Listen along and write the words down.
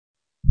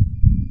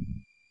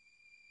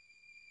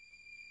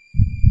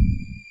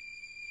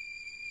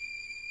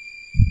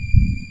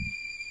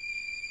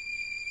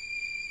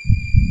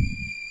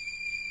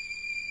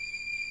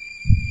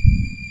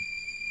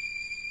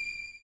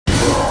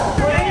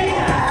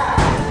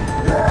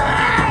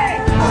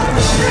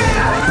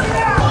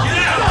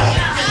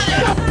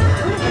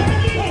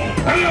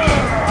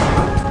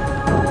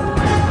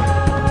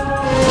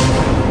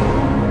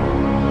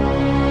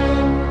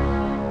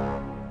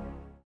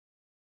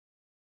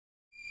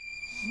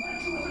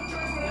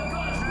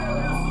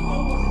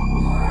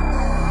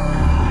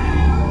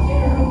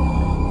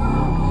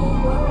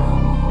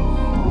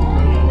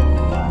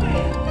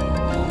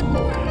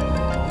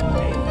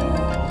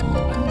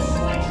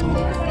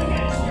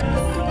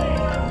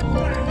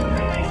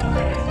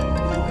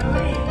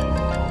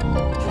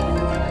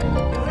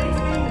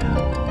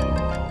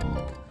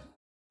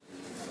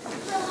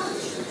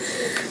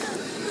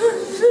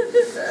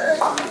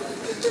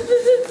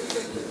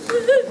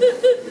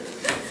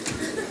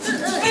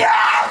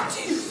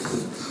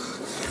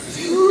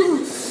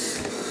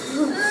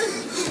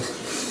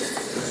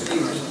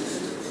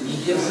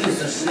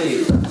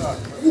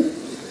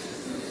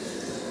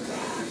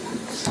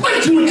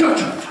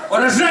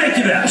Поражаю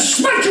тебя!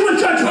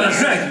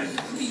 Поражаю!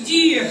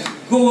 Иди!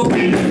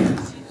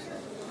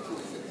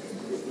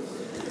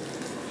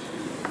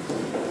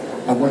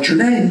 What's your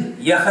name?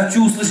 Я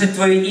хочу услышать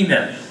твое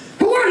имя.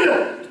 Who are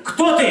you?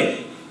 Кто ты?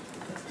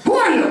 Who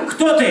are you?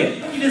 Кто ты?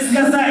 Или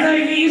сказать?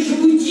 Ненавижу,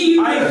 уйди!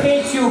 I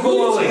hate you,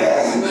 головы!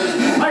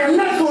 I am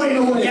not going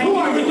away. Я не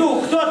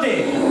уйду. Кто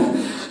ты?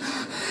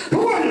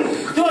 Who are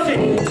you? Кто ты?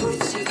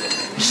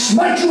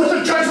 Smite you with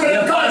the judgment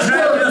Я of God's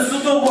поражаю word. тебя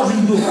судом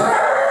Божьим духом.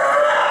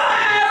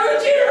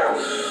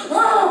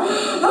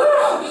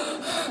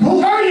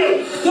 Who are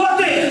you? Кто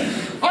ты?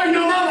 Are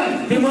you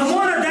Mammon? Ты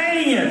Мамона, да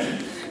или нет?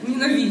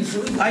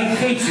 Ненавижу. I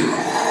hate you.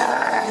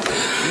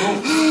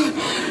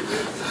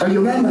 Are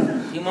you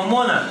Mammon? Ты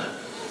Мамона?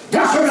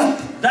 Yes or no?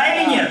 Да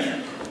или нет?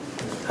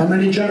 How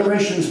many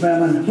generations,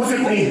 Mammon? Look at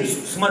me.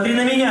 Смотри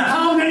на меня.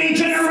 How many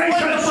Сколько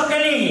generations?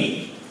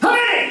 поколений? How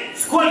many?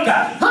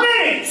 Сколько? How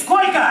many?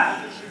 Сколько?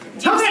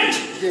 How many?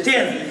 10.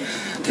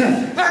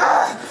 10.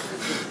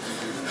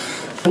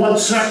 Blood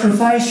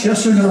sacrifice,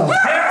 yes or no?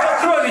 Жертва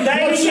крови, да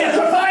Blood или нет?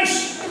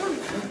 sacrifice?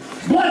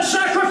 Blood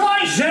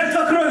sacrifice?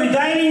 Жертва крови,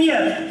 да или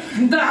нет?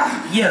 Да.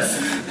 Yes.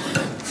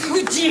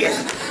 Уйди.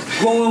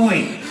 Go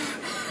away.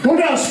 Go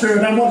down,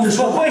 spirit. I want this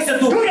one. Успокойся,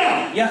 дух. Go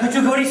down. Я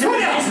хочу говорить с тобой.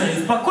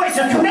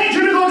 Успокойся, I дух. command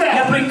you to go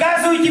Я down.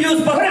 приказываю тебе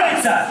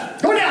успокоиться.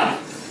 Go down.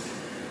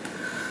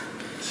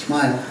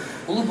 Smile.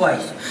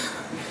 Улыбайся.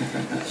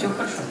 Все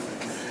хорошо.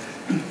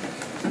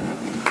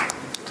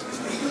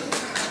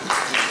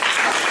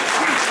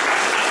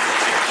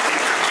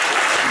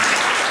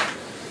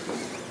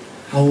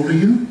 How old are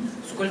you?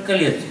 Сколько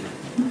лет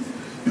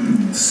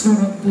тебе?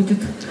 40 будет.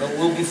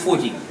 Will be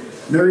 40.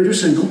 Married or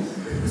single?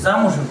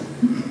 Замужем?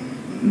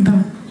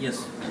 Да.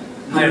 Yes.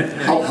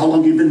 How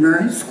long have you been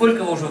married?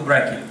 Сколько вы уже в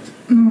браке?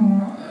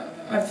 Ну,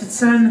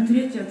 официально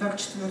третий, а так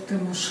четвертый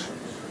муж.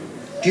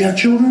 Do you have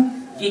children?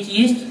 Дети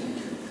есть?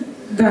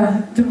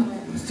 Да.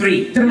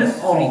 Three. Трое. Yes,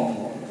 three.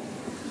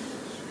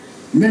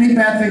 Many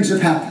bad things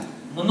have happened.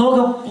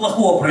 Много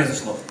плохого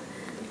произошло.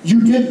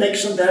 You did make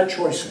some bad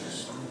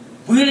choices.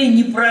 Были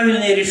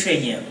неправильные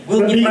решения.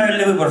 Был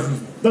неправильный выбор жизни.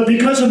 But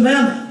because of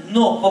Mammon,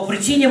 Но по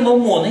причине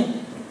Мамоны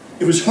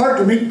it was hard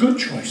to make good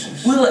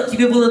choices.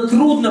 тебе было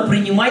трудно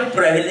принимать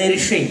правильные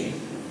решения.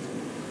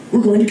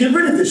 We're going to get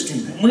rid of this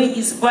demon. Мы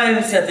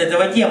избавимся от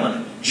этого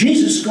демона.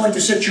 Jesus is going to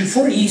set you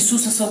free.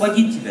 Иисус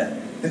освободит тебя.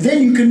 And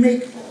then you can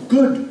make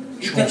good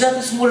И тогда ты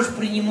choices. сможешь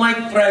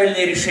принимать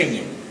правильные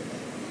решения.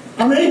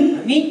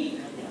 Amen. Аминь.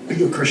 Are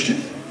you a Christian?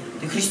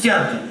 Ты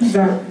христианка?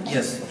 Да.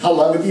 Yes. How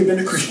long have you been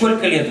a Christian?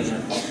 Сколько лет уже?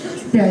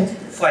 5.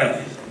 5.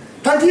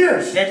 5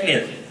 years. 5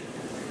 лет.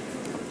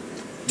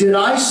 Did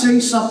I say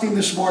something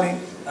this morning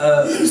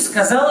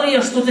Сказал ли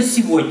я что-то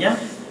сегодня,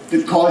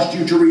 that caused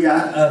you to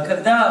react?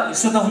 когда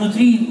что-то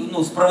внутри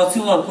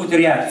спровоцировало какую-то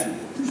реакцию?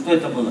 Что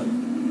это было?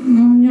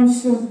 Ну, у меня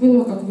все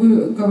было, как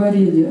вы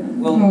говорили.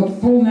 Ну,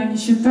 вот, полная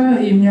нищета,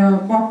 и у меня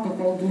бабка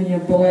колдунья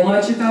была.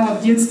 Я читала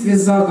в детстве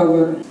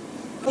заговор.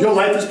 Your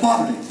life is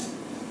poverty.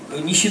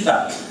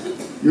 Нищета.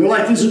 Your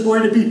life isn't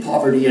going to be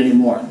poverty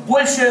anymore.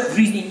 Больше в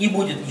жизни не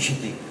будет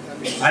нищеты.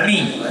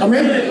 Аминь.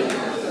 Amen.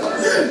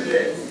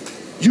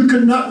 You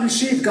could not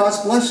receive God's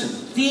blessing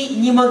Ты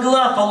не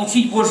могла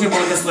получить Божье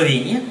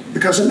благословение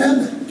because of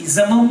Mammon.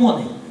 из-за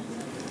Мамоны.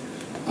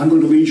 I'm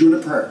going to lead you in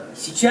a prayer.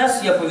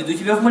 Сейчас я поведу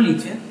тебя в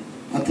молитве.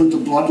 I put the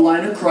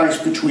bloodline of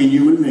Christ between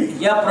you and me.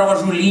 Я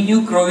провожу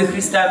линию крови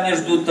Христа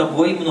между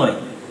тобой и мной.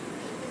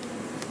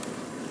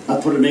 I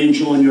put an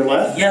angel on your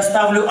left, Я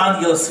ставлю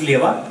ангела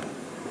слева,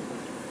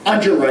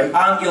 on your right,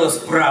 ангела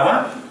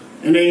справа,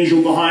 an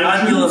angel behind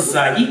ангела you,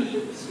 сзади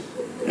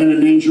and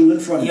an angel in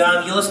front of и you.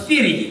 ангела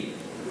спереди.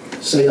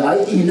 Say,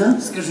 I, Ina,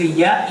 Скажи,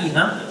 я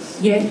Инна.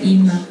 Я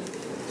Инна.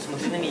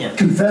 Смотри на меня.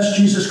 confess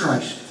Jesus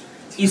Christ.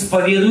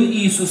 Исповедую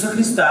Иисуса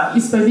Христа.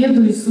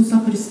 Исповедую Иисуса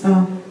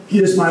Христа. He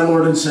is my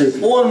Lord and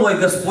Savior. Он мой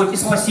Господь и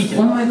Спаситель.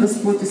 Он мой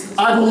Господь и Спаситель.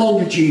 I belong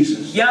to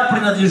Jesus. Я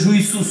принадлежу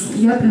Иисусу.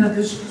 Я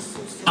принадлежу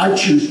Иисусу. I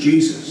choose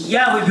Jesus.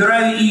 Я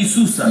выбираю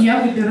Иисуса. Я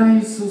выбираю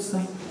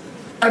Иисуса.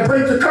 I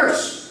break the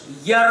curse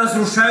Я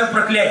разрушаю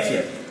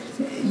проклятие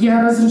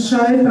Я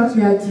разрушаю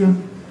проклятие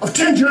of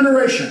 10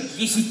 generations.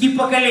 10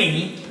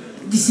 поколений,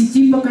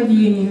 10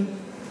 поколений.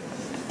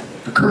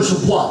 The curse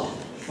of blood.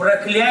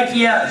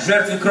 проклятие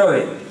жертвы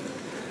крови.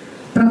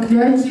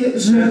 Проклятие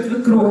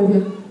жертвы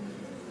крови.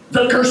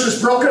 The curse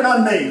is broken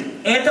on me.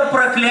 Это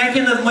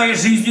проклятие над моей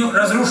жизнью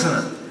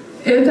разрушено.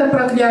 Это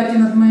проклятие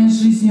над моей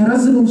жизнью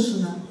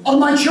разрушено. On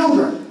my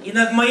children. И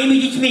над моими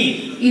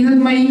детьми. И над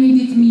моими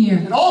детьми.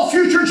 And all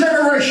future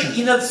generations.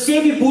 И над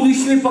всеми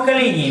будущими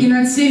поколениями. И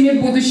над всеми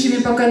будущими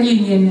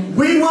поколениями.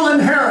 We will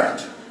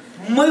inherit.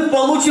 Мы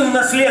получим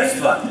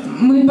наследство.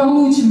 Мы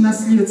получим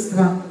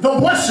наследство. The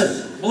blessing.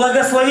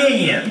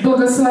 Благословение.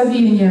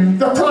 Благословение.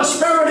 The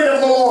prosperity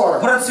of the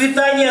Lord.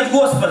 Процветание от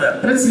Господа.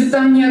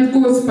 Процветание от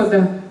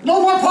Господа.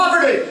 No more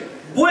poverty.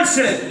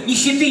 Больше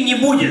нищеты не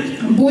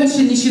будет. Больше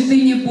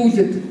нищеты не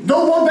будет.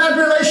 No more bad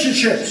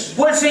relationships.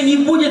 Больше не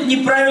будет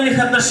неправильных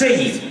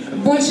отношений.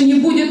 Больше не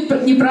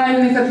будет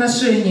неправильных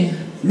отношений.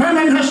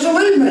 Mammon has to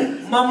leave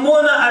me.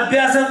 Маммона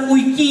обязан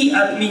уйти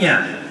от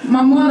меня.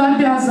 Маммон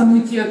обязан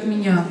уйти от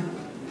меня.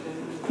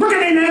 Look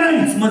at me,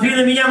 Mammon. Смотри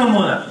на меня,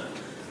 Маммона.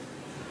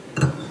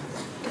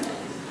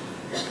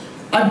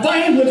 I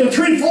bind with a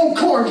threefold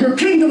cord. Your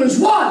kingdom is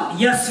one.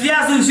 Я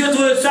связываю все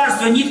твое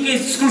царство ниткой,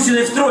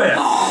 скрученной втрое.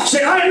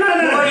 Say, I am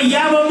Mammon. Говори,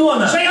 я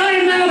Маммона. Say, I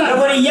am Mammon.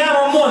 Говори, я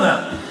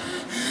Маммона.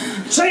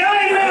 Say,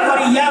 I am Mammon.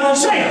 Говори, я Маммона.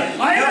 Say,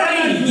 I am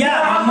Говори, Mammon.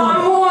 я Маммона.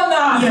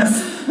 Маммона!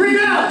 Yes.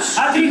 Renounce.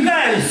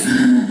 Отрекаюсь.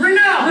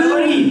 Renounce.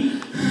 Говори.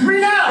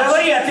 Renounce.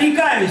 Говори,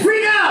 отрекаюсь.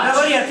 Renounce.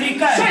 Говори,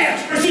 отрекаюсь. Say it.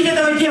 Спросите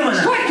этого демона.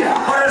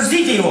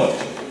 Порождите его.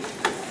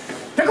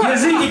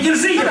 Держите,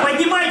 держите,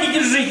 поднимайте,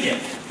 держите.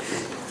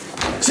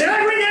 Say,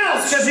 I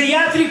renounce. Скажи,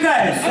 я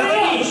отрекаюсь.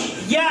 Говори,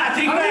 я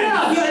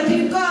отрекаюсь. Я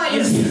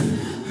отрекаюсь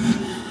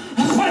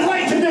My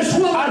right to this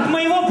woman. От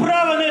моего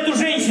права на эту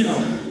женщину.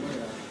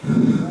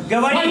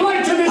 Говори, My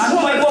right to this от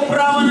woman. моего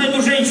права на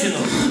эту женщину.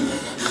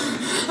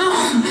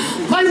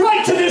 My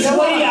right to this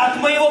Говори, woman.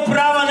 от моего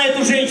права на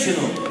эту женщину.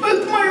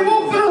 от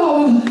моего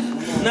права.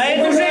 На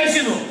эту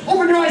женщину.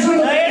 Open your eyes.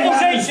 На эту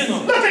женщину.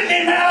 Look at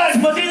me, man.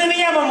 Смотри на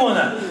меня,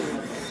 Маммона.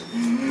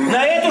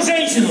 На эту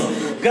женщину.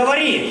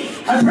 Говори.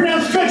 I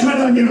pronounce judgment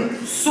on you.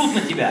 Суд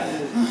на тебя.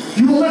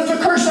 You will lift a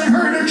curse on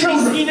her and her Ты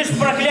children. снимешь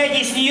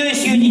проклятие с нее и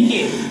с ее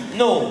детей.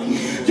 Ну,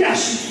 Yes.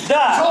 It's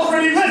да.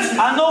 already lifted.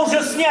 Оно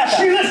уже снято.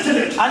 She lifted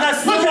it. Она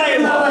Look сняла at me,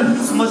 его.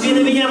 Mammon. Смотри на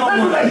меня,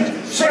 Маммона.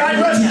 Say, I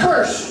lift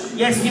curse.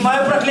 Я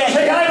снимаю Say,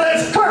 проклятие. I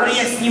lift Говори, curse.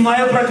 я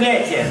снимаю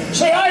проклятие.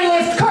 Say, I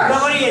lift curse.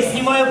 Говори, я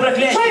снимаю Say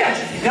проклятие.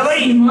 it.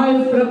 Говори.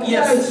 Снимаю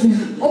проклятие.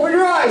 Open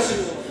your eyes.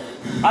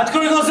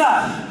 Открой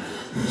глаза.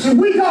 Say,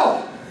 we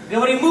go.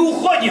 Говори, мы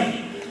уходим.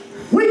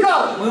 We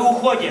go. Мы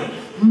уходим.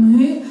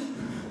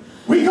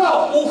 We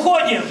go.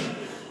 Уходим.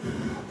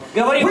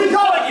 Говори, мы We go.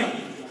 уходим.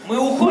 Мы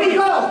уходим. We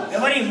go.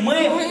 Говори,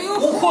 мы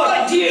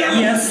уходим.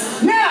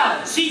 Yes. Now.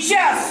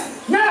 Сейчас.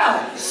 Now.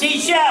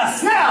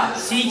 Сейчас. Now.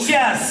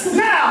 Сейчас.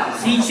 Now.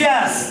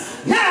 Сейчас.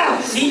 Now.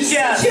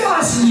 Сейчас.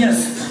 Just. Yes.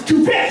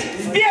 To pit.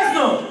 В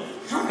бездну.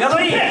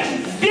 Говори.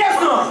 В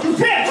бездну. To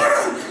pit.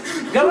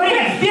 Говори.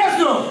 В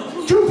бездну.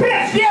 To В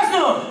pit.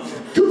 бездну.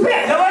 To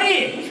pit.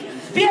 Говори.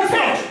 В бездну.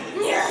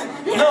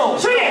 No.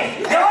 Say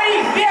it.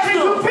 Говори в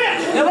бездну. To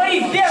pit. Говори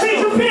в Say to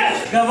бездну. pit.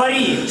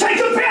 Говори. Say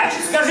to pit.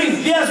 Скажи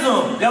в бездну.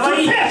 To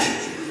Говори. pit.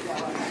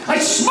 I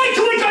smite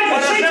you with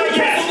judgment. Say to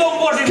Поражение pit. судом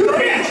Божьим. To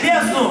Говори в pit.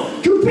 бездну.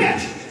 To pit.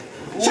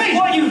 Say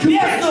Уходим в to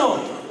pit. бездну.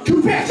 To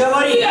pit.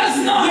 Говори.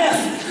 Бездну. Yes.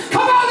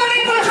 Come on, let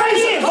me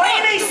Выходи во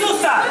имя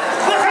Иисуса.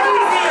 Выходи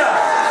из нее.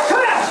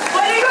 Come out.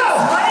 Смотри, Go.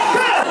 смотри.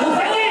 Go.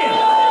 Уходи.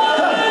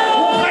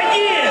 Уходи.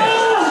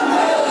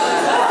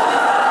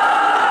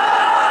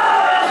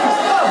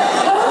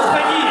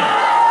 Уходи.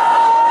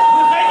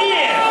 Выходи.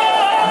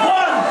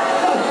 Вон.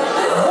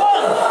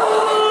 Вон.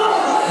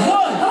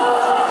 Вон.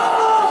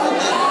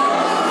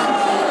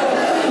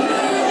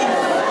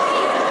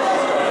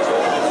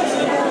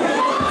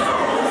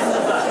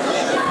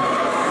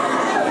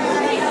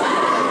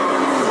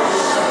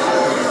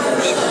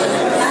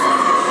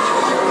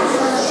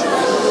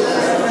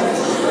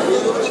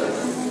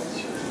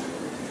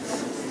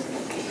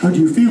 How do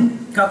you feel?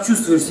 Как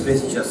чувствуешь себя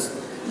сейчас?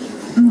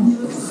 Ну,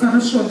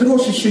 хорошо,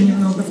 дрожь еще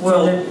немного в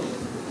теле.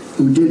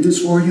 Who did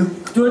this for you?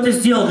 Кто это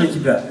сделал для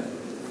тебя?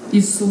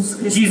 Иисус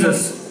Христос.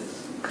 Jesus.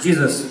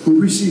 Jesus. Who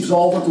receives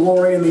all the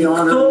glory and the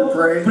honor and the Кто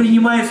praise?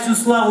 принимает всю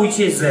славу и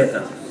честь за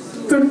это?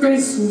 Только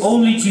Иисус.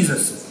 Only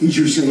Jesus. He's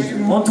your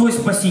Savior. Он твой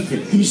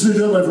Спаситель. He's the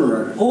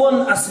deliverer.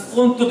 Он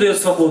кто дает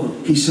свободу.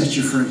 He sets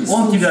you free.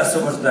 Он тебя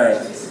освобождает.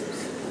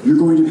 You're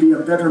going to be a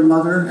better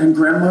mother and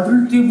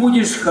grandmother. Ты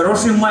будешь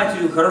хорошей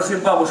матерью, хорошей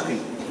бабушкой.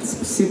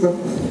 Спасибо.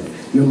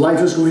 Your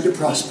life is going to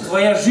prosper.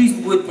 Твоя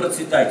жизнь будет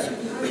процветать.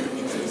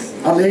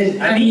 Amen.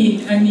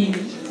 Аминь. Аминь.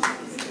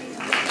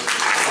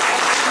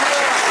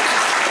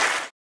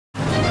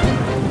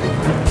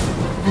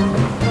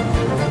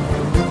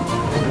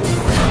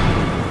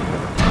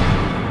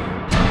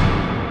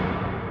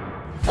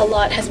 A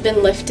lot has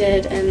been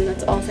lifted, and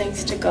that's all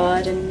thanks to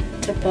God and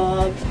to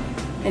Bob.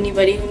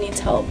 Anybody who needs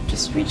help,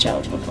 just reach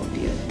out, he'll help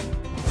you.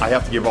 I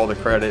have to give all the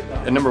credit,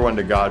 and number one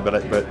to God,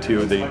 but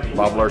to the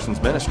Bob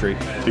Larson's ministry,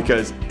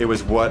 because it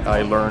was what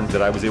I learned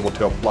that I was able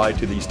to apply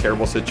to these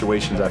terrible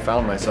situations I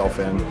found myself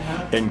in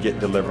and get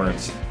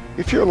deliverance.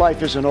 If your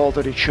life isn't all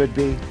that it should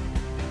be,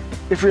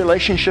 if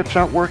relationships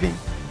aren't working,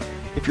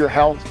 If your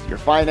health, your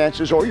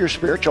finances, or your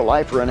spiritual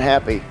life are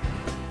unhappy,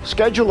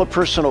 schedule a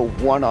personal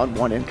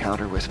one-on-one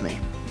encounter with me.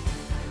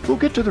 We'll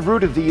get to the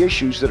root of the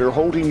issues that are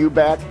holding you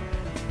back.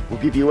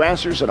 We'll give you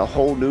answers in a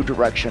whole new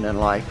direction in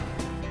life.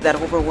 That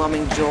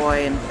overwhelming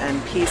joy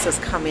and peace has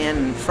come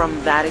in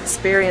from that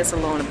experience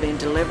alone of being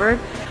delivered.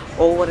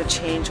 Oh, what a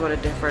change, what a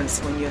difference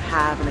when you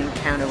have an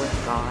encounter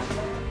with God.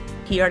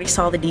 He already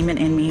saw the demon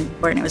in me,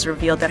 and it was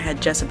revealed that I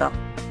had Jezebel.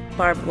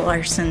 Bob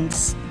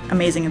Larson's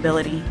amazing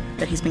ability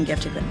that he's been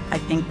gifted with. I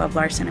thank Bob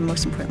Larson, and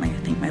most importantly, I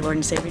thank my Lord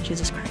and Savior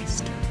Jesus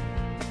Christ.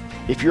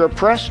 If you're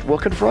oppressed, we'll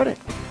confront it.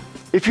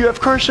 If you have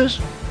curses,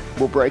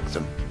 we'll break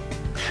them.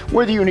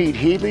 Whether you need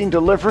healing,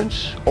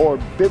 deliverance, or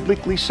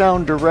biblically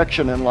sound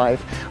direction in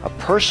life, a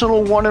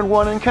personal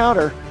one-on-one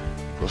encounter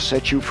will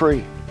set you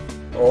free.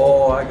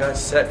 Oh, I got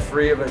set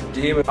free of a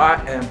demon. I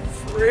am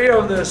free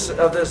of this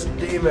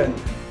demon.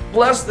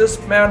 Bless this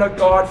man of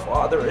God,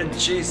 Father, in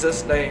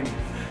Jesus' name.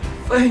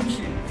 Thank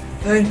you,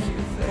 thank you,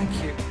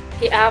 thank you.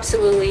 He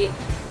absolutely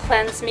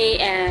cleansed me,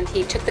 and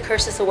he took the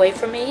curses away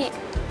from me.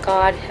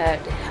 God had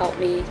helped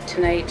me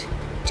tonight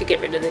to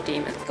get rid of the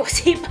demon. Go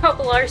see Bob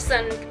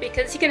Larson,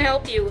 because he can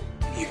help you.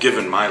 You've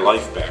given my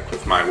life back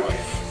with my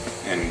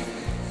wife, and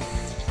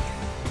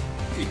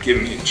you've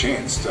given me a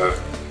chance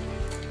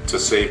to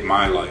save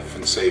my life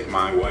and save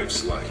my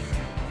wife's life.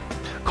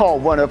 Call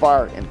one of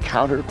our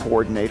encounter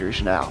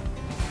coordinators now.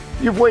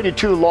 You've waited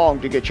too long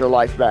to get your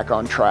life back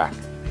on track.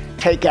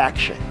 Take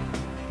action.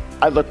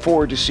 I look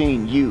forward to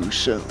seeing you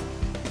soon.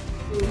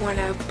 One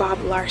of Bob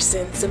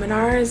Larson's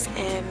seminars,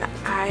 and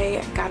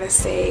I gotta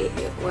say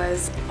it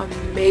was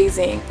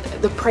amazing.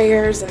 The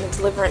prayers and the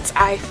deliverance,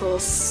 I feel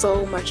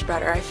so much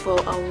better. I feel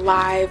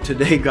alive.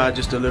 Today God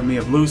just delivered me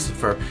of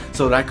Lucifer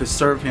so that I could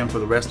serve him for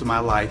the rest of my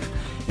life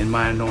in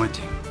my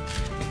anointing.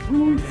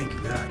 Ooh, thank you,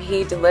 God.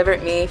 He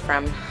delivered me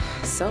from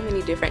so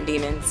many different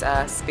demons,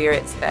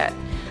 spirits that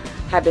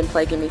have been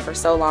plaguing me for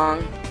so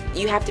long.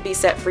 You have to be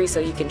set free so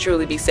you can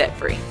truly be set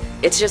free.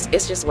 It's just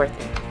worth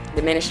it.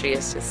 The ministry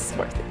is just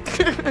worth it.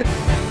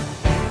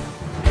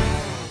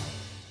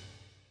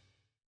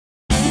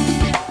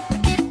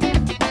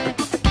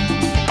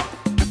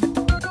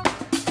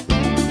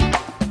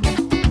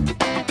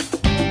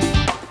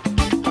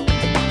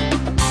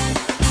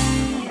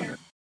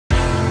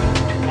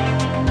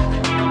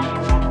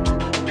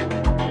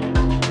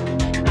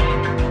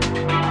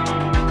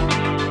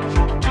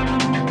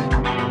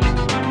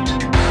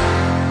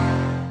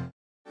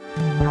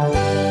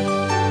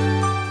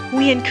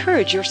 We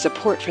encourage your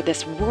support for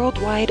this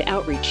worldwide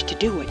outreach to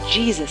do what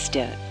Jesus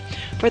did.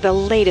 For the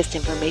latest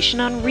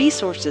information on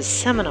resources,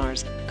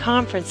 seminars,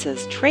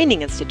 conferences,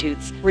 training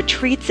institutes,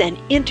 retreats, and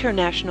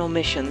international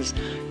missions,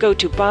 go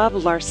to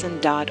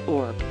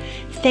boblarson.org.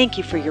 Thank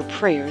you for your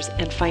prayers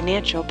and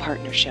financial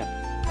partnership.